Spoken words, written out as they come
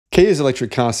Kia's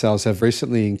electric car sales have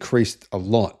recently increased a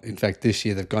lot. In fact, this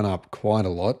year they've gone up quite a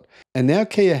lot. And now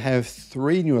Kia have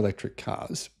 3 new electric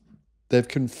cars. They've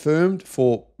confirmed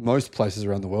for most places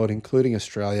around the world, including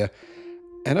Australia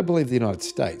and I believe the United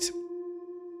States.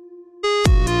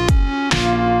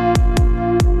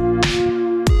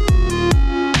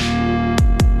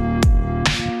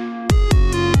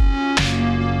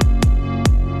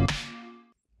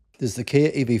 There's the Kia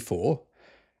EV4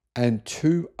 and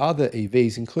 2 other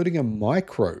EVs, including a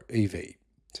micro EV.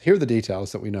 So here are the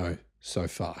details that we know so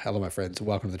far. Hello, my friends.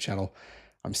 Welcome to the channel.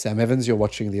 I'm Sam Evans. You're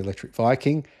watching the Electric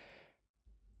Viking.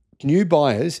 New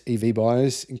buyers, EV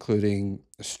buyers, including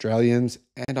Australians,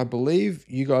 and I believe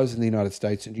you guys in the United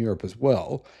States and Europe as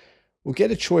well, will get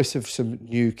a choice of some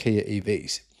new Kia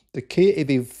EVs. The Kia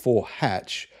EV4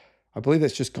 hatch, I believe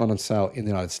that's just gone on sale in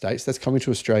the United States. That's coming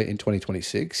to Australia in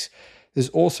 2026. There's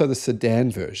also the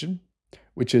sedan version,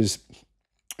 which is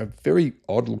a very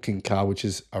odd looking car, which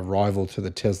is a rival to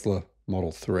the Tesla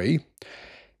Model 3.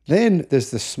 Then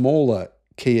there's the smaller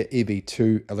Kia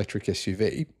EV2 electric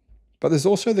SUV, but there's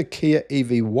also the Kia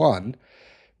EV1,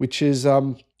 which is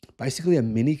basically a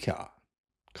mini car,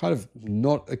 kind of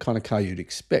not the kind of car you'd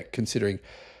expect, considering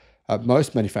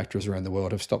most manufacturers around the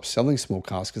world have stopped selling small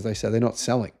cars because they say they're not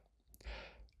selling.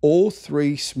 All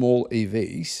 3 small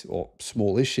EVs, or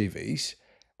smallish EVs,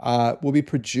 will be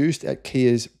produced at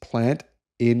Kia's plant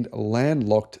in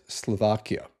landlocked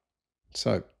Slovakia.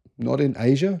 So not in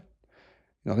Asia,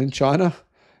 not in China,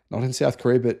 not in South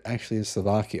Korea, but actually in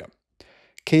Slovakia.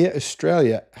 Kia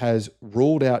Australia has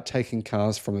ruled out taking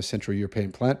cars from a Central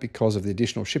European plant because of the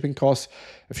additional shipping costs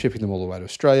of shipping them all the way to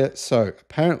Australia. So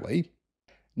apparently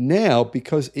now,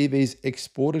 because EVs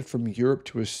exported from Europe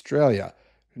to Australia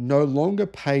no longer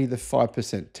pay the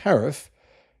 5% tariff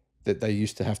that they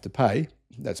used to have to pay,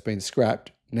 that's been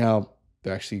scrapped. Now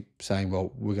they're actually saying,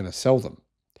 well, we're going to sell them.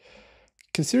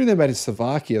 Considering they're made in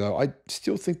Slovakia, though, I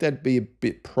still think that'd be a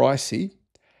bit pricey.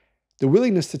 The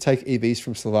willingness to take EVs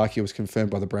from Slovakia was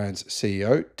confirmed by the brand's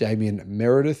CEO, Damien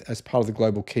Meredith, as part of the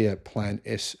global Kia Plan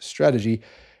S strategy,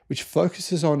 which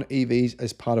focuses on EVs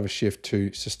as part of a shift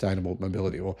to sustainable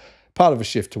mobility, or part of a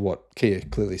shift to what Kia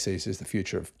clearly sees as the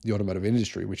future of the automotive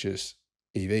industry, which is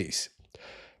EVs.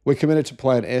 We're committed to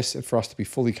Plan S, and for us to be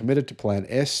fully committed to Plan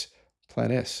S,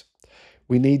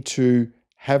 we need to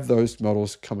have those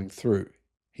models coming through,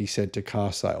 he said to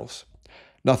Car Sales.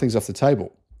 Nothing's off the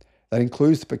table. That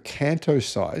includes the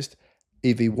Picanto-sized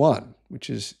EV1,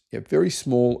 which is a very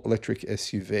small electric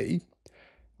SUV.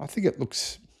 I think it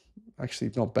looks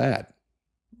actually not bad.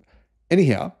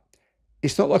 Anyhow,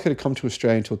 it's not likely to come to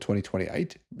Australia until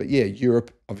 2028. But yeah,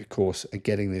 Europe, of course, are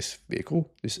getting this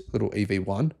vehicle, this little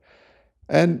EV1.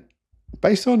 And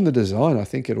based on the design, I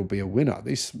think it'll be a winner.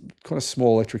 These kind of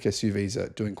small electric SUVs are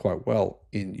doing quite well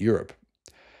in Europe.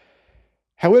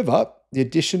 However, the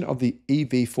addition of the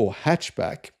EV4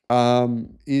 hatchback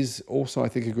is also, I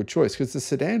think, a good choice because the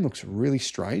sedan looks really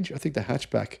strange. I think the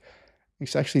hatchback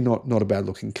is actually not a bad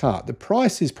looking car. The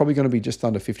price is probably going to be just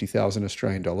under 50,000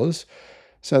 Australian dollars.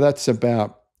 So that's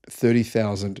about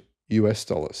 30,000 US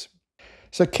dollars.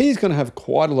 So Kia is going to have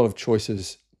quite a lot of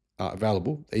choices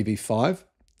available. EV5,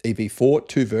 EV4,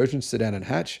 2 versions, sedan and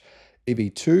hatch,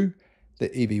 EV2, the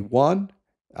EV1,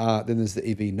 then there's the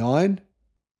EV9.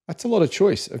 That's a lot of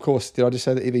choice. Of course, did I just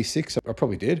say the EV6? I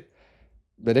probably did.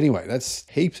 But anyway, that's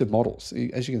heaps of models.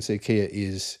 As you can see, Kia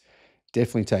is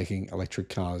definitely taking electric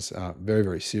cars very,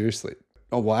 very seriously.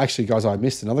 Oh, well, actually, guys, I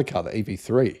missed another car, the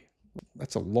EV3.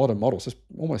 That's a lot of models. That's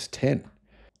almost 10.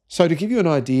 So to give you an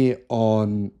idea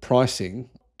on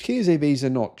pricing, Kia's EVs are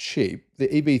not cheap. The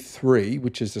EV3,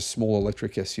 which is a small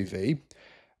electric SUV,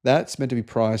 that's meant to be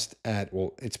priced at,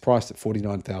 well, it's priced at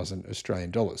 49,000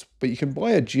 Australian dollars. But you can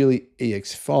buy a Geely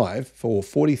EX5 for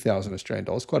 40,000 Australian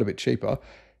dollars, quite a bit cheaper.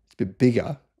 It's a bit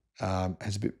bigger,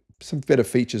 has some better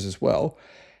features as well.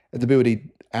 The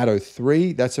Ability Atto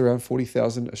 3, that's around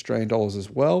 40,000 Australian dollars as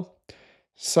well.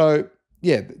 So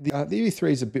yeah, the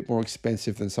EV3 is a bit more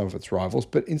expensive than some of its rivals,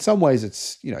 but in some ways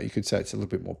it's, you could say it's a little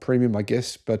bit more premium, I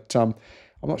guess, but I'm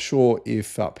not sure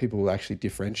if people will actually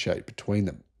differentiate between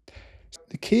them.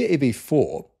 The Kia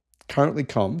EV4 currently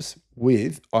comes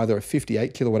with either a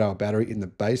 58 kilowatt hour battery in the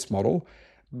base model,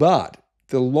 but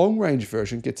the long range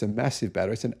version gets a massive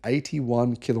battery. It's an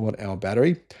 81 kilowatt hour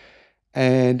battery,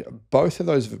 and both of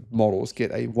those models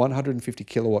get a 150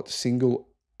 kilowatt single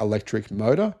electric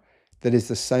motor that is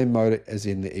the same motor as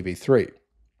in the EV3.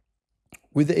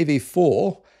 With the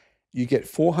EV4, you get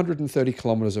 430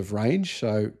 kilometers of range,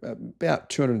 so about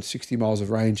 260 miles of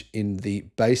range in the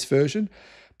base version,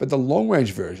 but the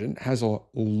long-range version has a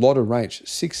lot of range,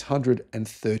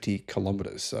 630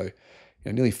 kilometers. So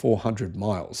nearly 400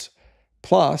 miles.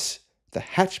 Plus, the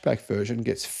hatchback version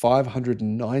gets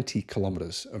 590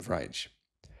 kilometers of range.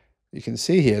 You can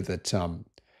see here that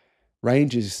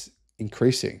range is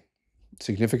increasing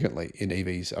significantly in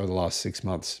EVs over the last 6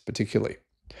 months, particularly.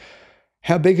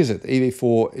 How big is it? The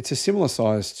EV4, it's a similar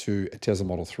size to a Tesla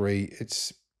Model 3.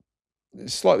 It's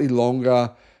slightly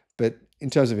longer, but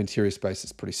in terms of interior space,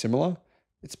 it's pretty similar.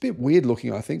 It's a bit weird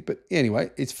looking, I think, but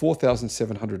anyway, it's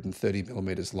 4,730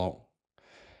 millimeters long.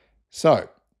 So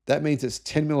that means it's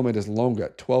 10 millimeters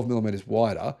longer, 12 millimeters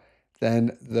wider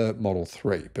than the Model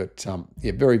 3, but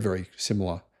yeah, very, very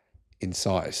similar in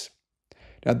size.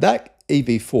 Now that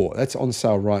EV4, that's on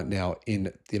sale right now in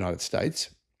the United States.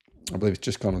 I believe it's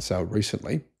just gone on sale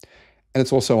recently, and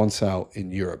it's also on sale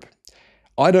in Europe.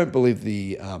 I don't believe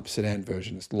the sedan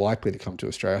version is likely to come to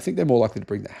Australia. I think they're more likely to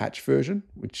bring the hatch version,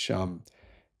 which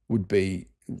would be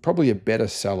probably a better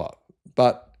seller.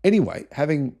 But anyway,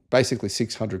 having basically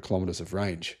 600 kilometers of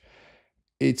range,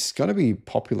 it's going to be a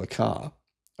popular car,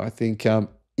 I think,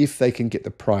 if they can get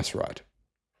the price right.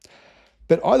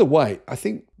 But either way, I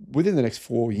think within the next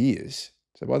 4 years,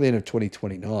 so by the end of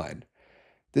 2029,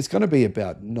 there's going to be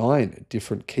about 9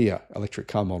 different Kia electric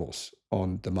car models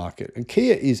on the market. And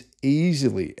Kia is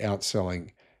easily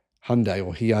outselling Hyundai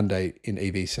or Hyundai in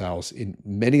EV sales in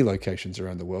many locations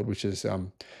around the world, which is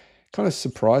kind of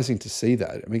surprising to see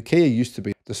that. I mean, Kia used to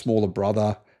be the smaller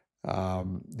brother,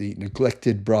 the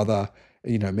neglected brother,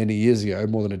 many years ago,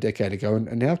 more than a decade ago.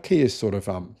 And now Kia is sort of,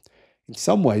 in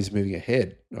some ways, moving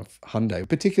ahead of Hyundai,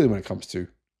 particularly when it comes to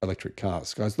electric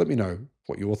cars. Guys, let me know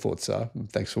what your thoughts are.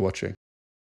 And thanks for watching.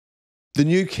 The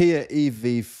new Kia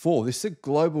EV4, this is a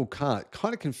global car.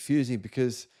 Kind of confusing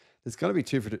because there's going to be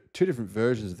two different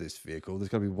versions of this vehicle. There's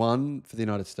going to be one for the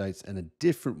United States and a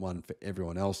different one for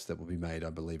everyone else that will be made, I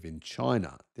believe, in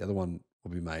China. The other one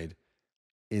will be made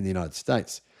in the United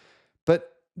States. But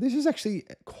this is actually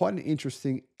quite an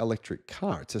interesting electric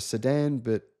car. It's a sedan,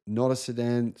 but not a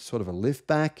sedan, sort of a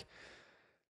liftback.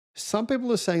 Some people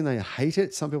are saying they hate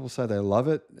it. Some people say they love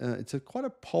it. It's quite a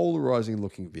polarizing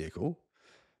looking vehicle.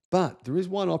 But there is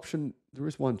one option, there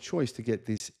is one choice to get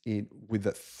this in with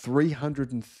a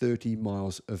 330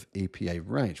 miles of EPA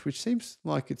range, which seems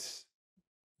like it's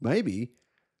maybe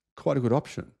quite a good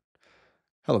option.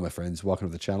 Hello, my friends. Welcome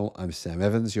to the channel. I'm Sam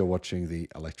Evans. You're watching the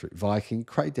Electric Viking.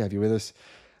 Great to have you with us.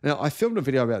 Now, I filmed a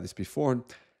video about this before and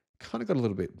kind of got a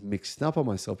little bit mixed up on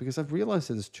myself because I've realized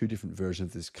that there's 2 different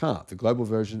versions of this car, the global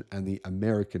version and the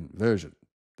American version.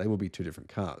 They will be 2 different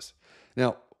cars.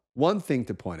 Now, one thing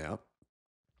to point out,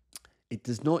 it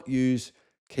does not use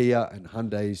Kia and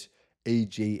Hyundai's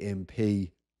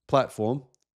eGMP platform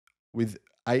with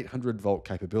 800 volt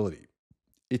capability.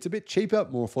 It's a bit cheaper,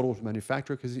 more affordable to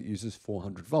manufacture because it uses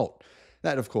 400 volt.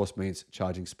 That, of course, means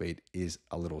charging speed is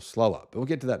a little slower, but we'll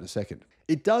get to that in a second.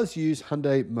 It does use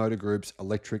Hyundai Motor Group's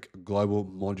electric global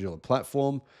modular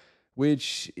platform,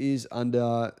 which is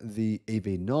under the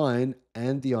EV9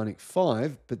 and the Ioniq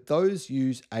 5, but those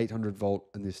use 800 volt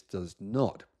and this does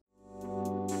not.